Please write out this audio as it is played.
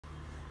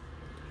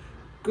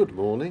Good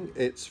morning,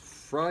 it's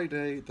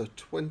Friday the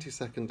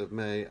 22nd of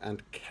May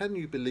and can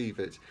you believe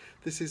it?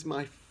 This is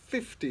my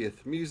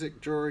 50th Music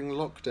During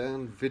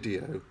Lockdown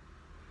video.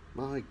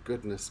 My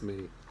goodness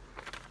me.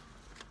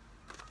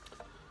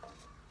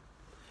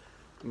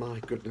 My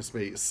goodness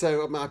me.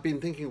 So I've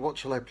been thinking, what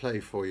shall I play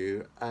for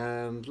you?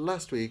 And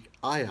last week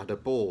I had a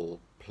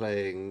ball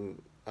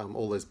playing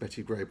all those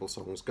Betty Grable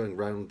songs, going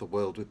round the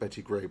world with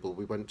Betty Grable.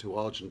 We went to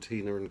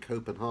Argentina and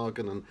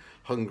Copenhagen and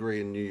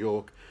Hungary and New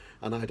York.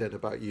 And I don't know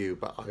about you,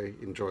 but I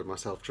enjoyed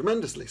myself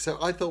tremendously. So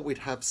I thought we'd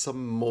have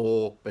some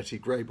more Betty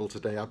Grable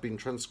today. I've been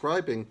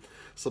transcribing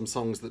some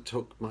songs that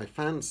took my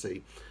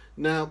fancy.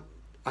 Now,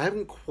 I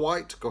haven't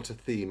quite got a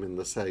theme in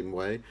the same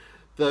way,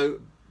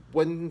 though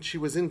when she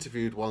was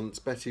interviewed once,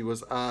 Betty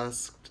was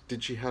asked,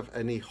 did she have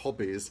any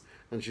hobbies?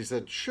 And she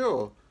said,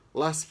 sure,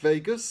 Las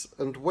Vegas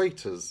and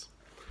waiters.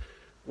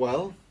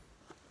 Well,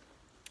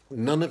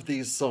 none of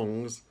these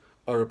songs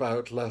are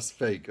about Las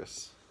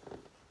Vegas.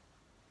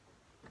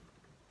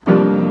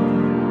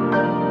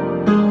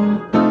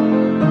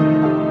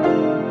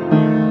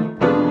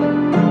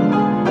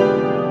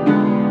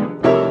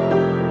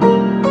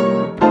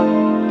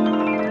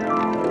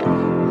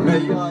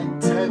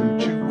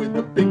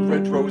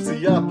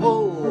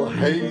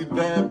 Hey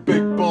there,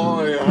 big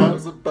boy,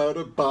 how's about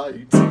a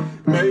bite?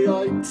 May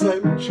I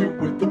tempt you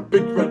with the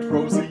big red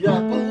rosy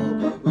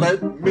apple?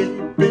 Let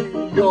me be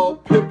your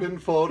pippin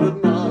for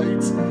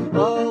tonight.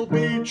 I'll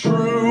be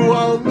true,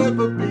 I'll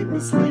never be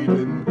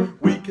misleading.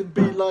 We can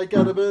be like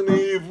Adam and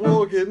Eve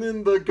walking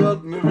in the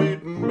Garden of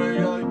Eden.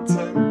 May I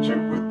tempt you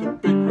with the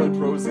big red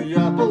rosy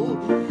apple?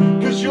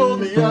 'Cause you're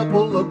the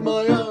apple of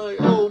my eye,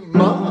 oh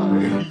my,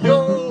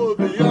 you're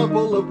the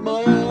apple of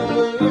my eye.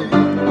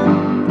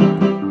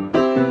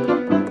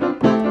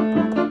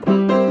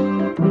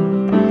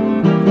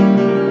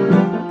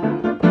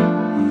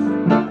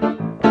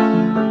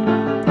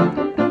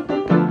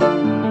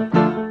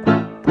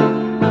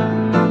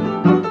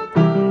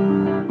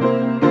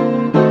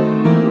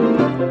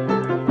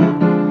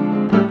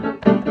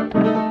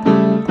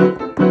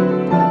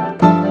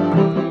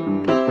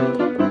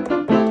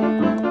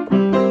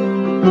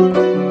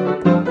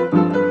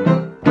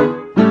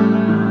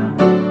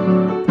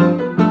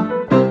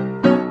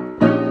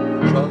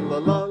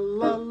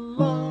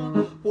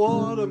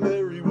 What a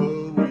merry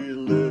world we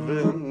live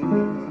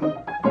in.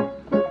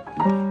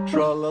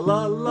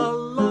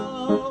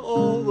 Tra-la-la-la-la,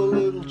 all the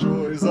little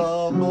joys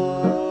are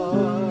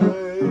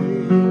mine.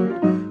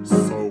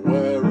 So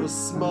wear a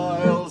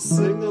smile,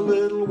 sing a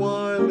little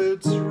while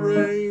it's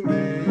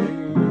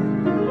raining.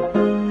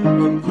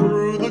 And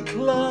through the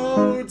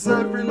clouds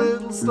every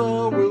little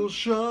star will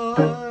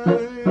shine.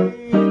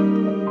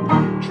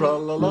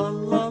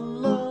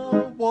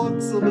 Tra-la-la-la-la,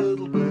 what's a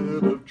little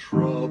bit of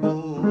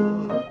trouble?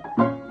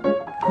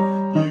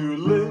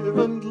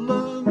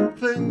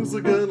 Things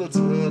are gonna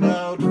turn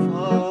out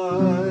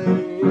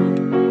fine.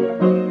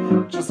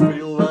 Just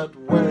feel that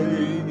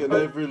way and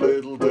every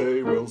little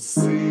day will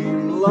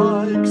seem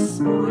like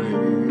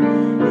spring.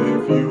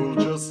 If you'll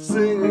just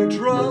sing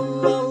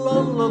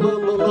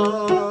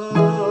tra-la-la-la-la-la-la.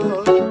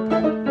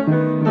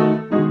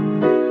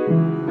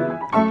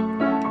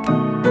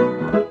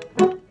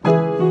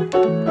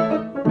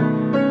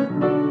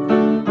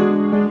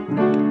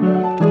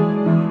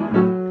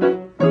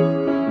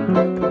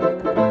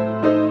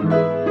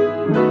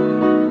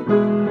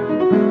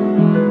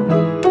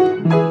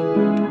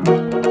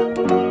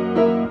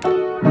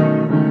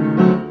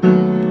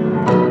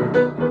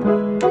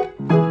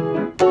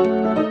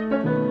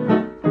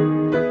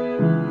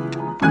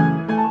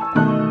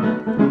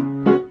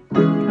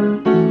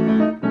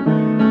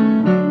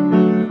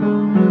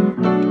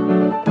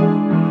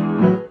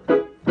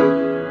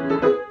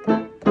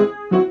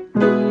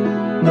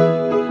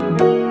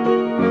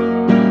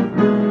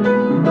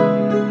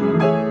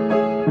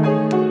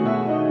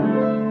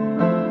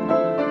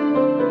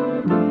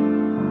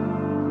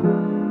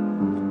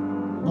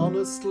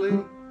 Honestly,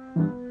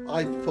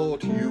 I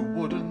thought you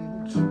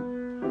wouldn't.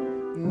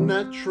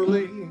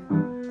 Naturally,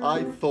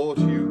 I thought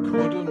you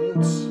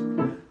couldn't.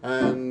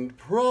 And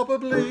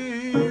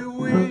probably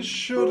we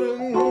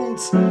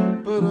shouldn't.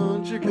 But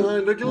aren't you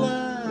kinda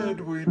glad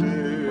we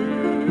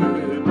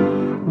did?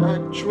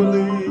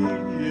 Actually,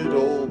 it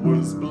all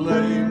was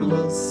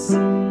blameless.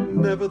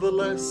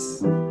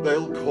 Nevertheless,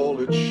 they'll call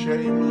it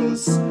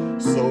shameless.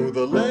 So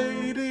the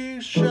lady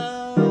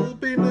shall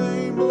be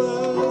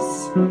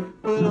nameless.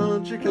 But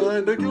aren't you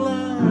kinda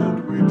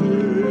glad we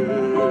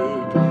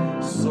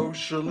did?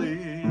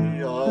 Socially,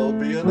 I'll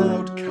be an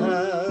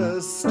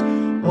outcast.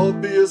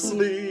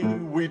 Obviously,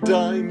 we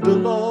dined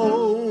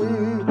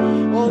alone.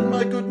 On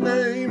my good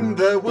name,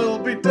 there will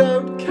be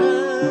doubt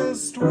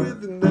cast,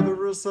 with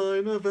never a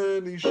sign of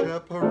any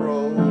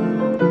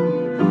chaperone.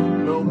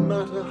 No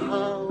matter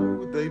how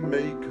they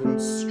may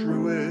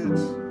construe it,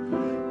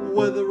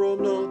 whether or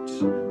not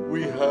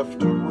we have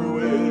to rue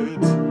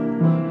it,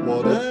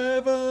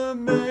 whatever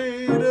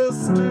made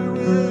us do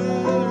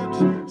it,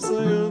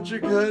 say aren't you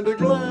kinda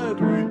glad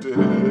we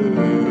did?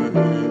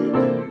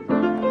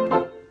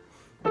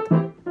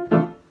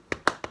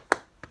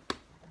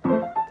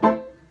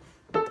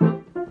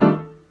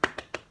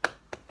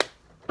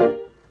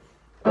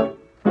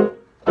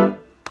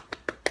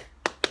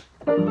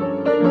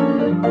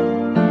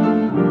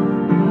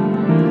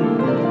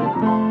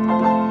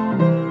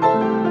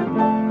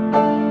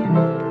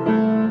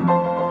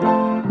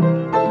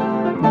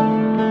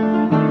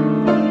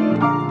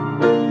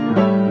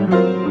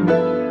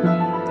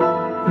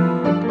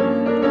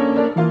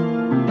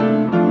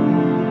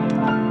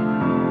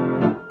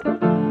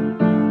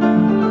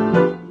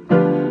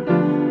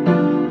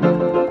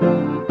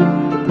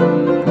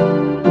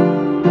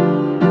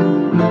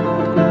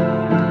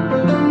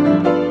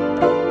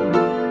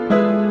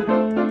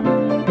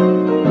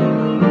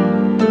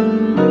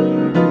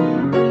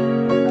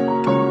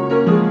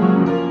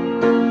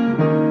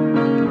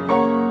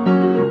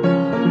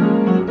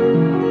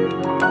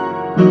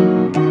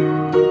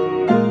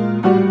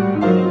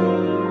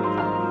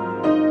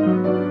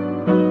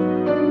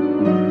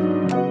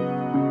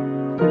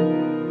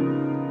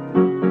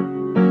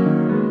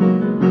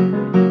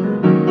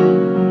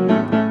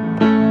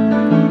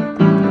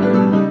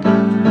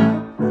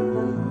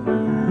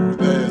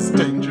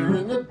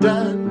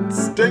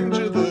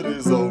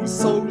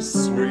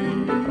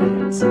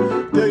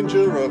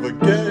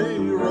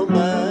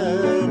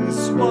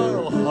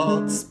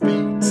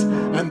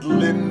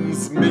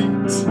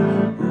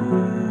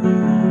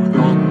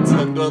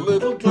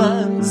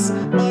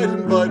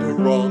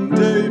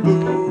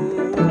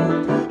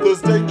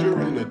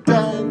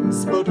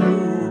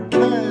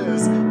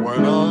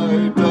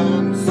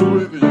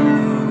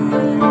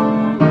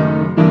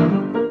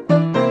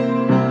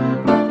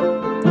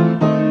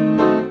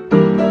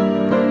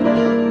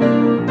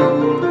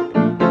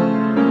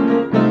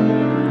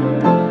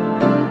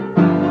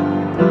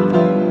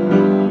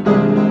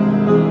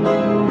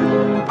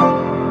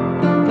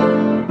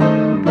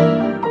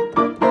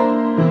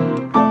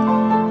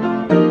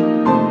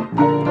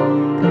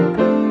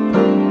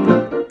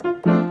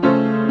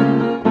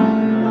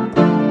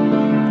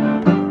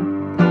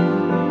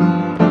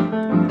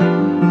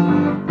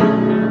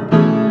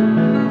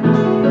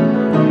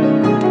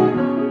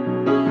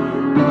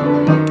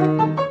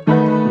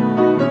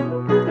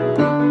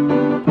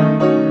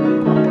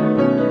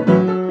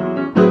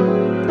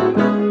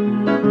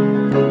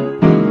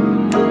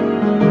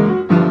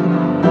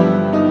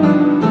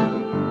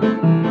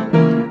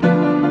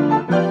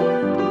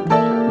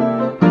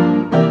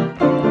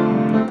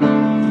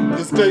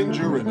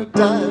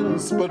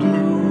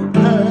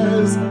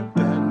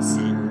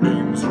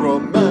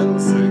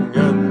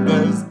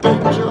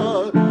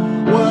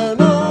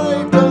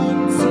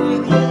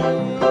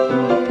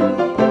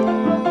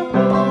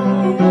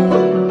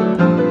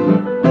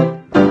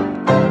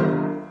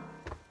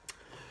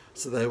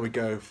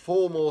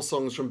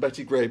 songs from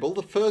Betty Grable.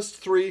 The first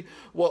three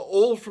were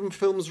all from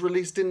films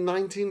released in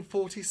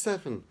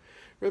 1947.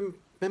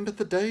 Remember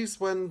the days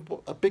when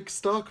a big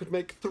star could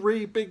make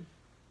three big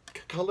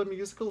colour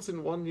musicals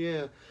in 1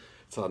 year?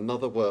 It's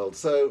another world.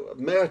 So,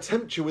 May I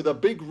Tempt You with a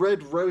Big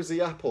Red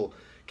Rosy Apple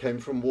came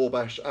from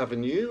Wabash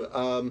Avenue.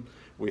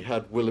 We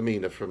had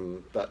Wilhelmina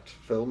from that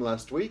film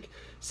last week.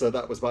 So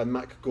that was by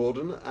Mac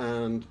Gordon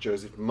and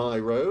Joseph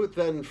Myro.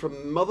 Then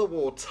from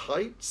Motherwore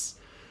Tights,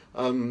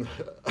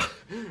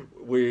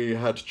 we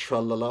had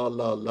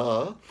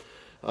Tra-la-la-la-la.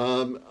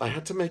 I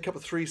had to make up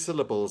 3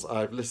 syllables.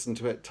 I've listened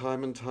to it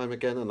time and time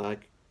again and I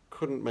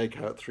couldn't make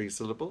out 3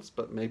 syllables,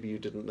 but maybe you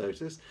didn't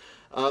notice.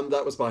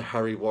 That was by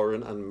Harry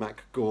Warren and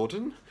Mac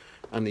Gordon,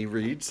 Annie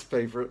Reid's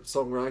favourite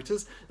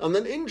songwriters. And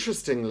then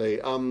interestingly,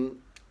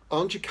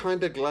 Aren't You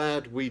Kinda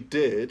Glad We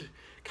Did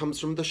comes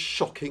from The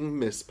Shocking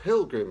Miss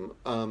Pilgrim,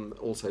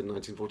 also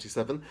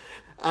 1947.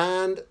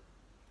 And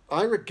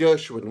Ira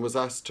Gershwin was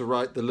asked to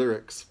write the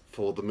lyrics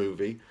for the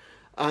movie,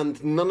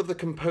 and none of the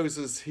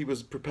composers he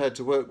was prepared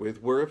to work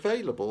with were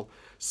available.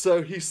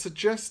 So he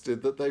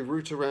suggested that they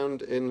root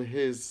around in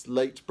his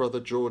late brother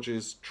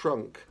George's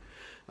trunk,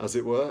 as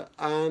it were.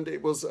 And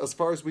it was, as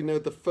far as we know,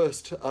 the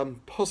first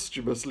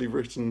posthumously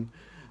written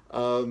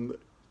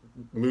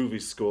movie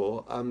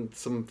score, and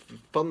some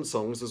fun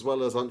songs, as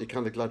well as Aren't You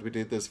Kinda Glad We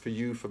Did, There's For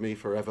You, For Me,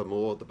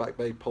 Forevermore, the Back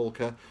Bay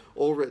Polka,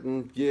 all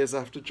written years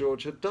after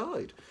George had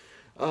died.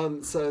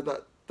 So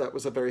that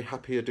was a very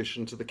happy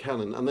addition to the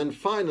canon. And then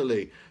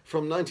finally,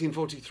 from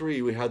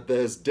 1943, we had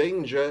There's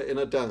Danger in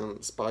a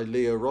Dance by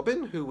Leo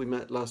Robin, who we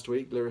met last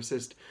week,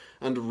 lyricist,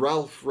 and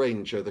Ralph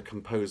Ranger, the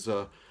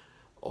composer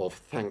of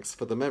Thanks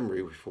for the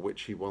Memory, for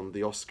which he won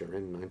the Oscar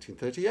in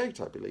 1938,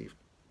 I believe.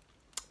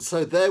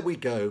 So there we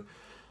go.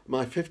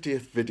 My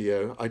 50th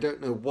video. I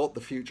don't know what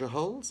the future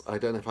holds. I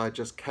don't know if I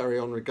just carry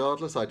on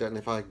regardless. I don't know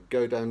if I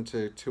go down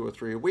to 2 or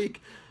 3 a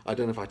week. I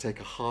don't know if I take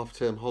a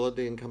half-term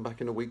holiday and come back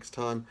in a week's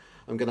time.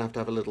 I'm going to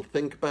have a little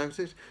think about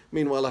it.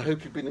 Meanwhile, I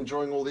hope you've been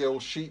enjoying all the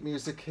old sheet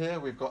music here.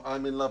 We've got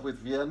I'm in Love with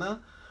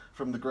Vienna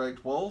from The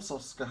Great Waltz,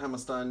 Oscar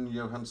Hammerstein,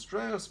 Johann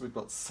Strauss. We've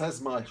got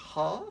Says My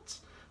Heart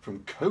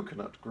from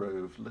Coconut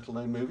Grove,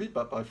 little-known movie,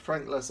 but by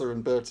Frank Lesser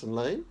and Burton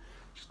Lane,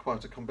 which is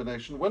quite a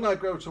combination. When I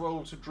Grow Too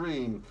Old to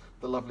Dream,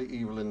 The Lovely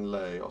Evelyn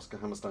Leigh, Oscar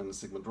Hammerstein and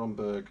Sigmund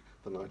Romberg,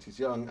 The Night Is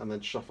Young, and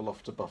then Shuffle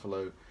Off to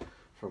Buffalo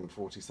from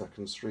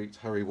 42nd Street,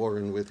 Harry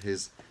Warren with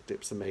his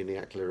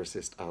dipsomaniac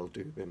lyricist Al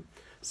Dubin.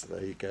 So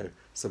there you go,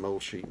 some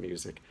old sheet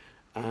music.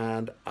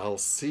 And I'll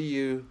see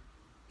you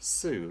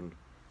soon.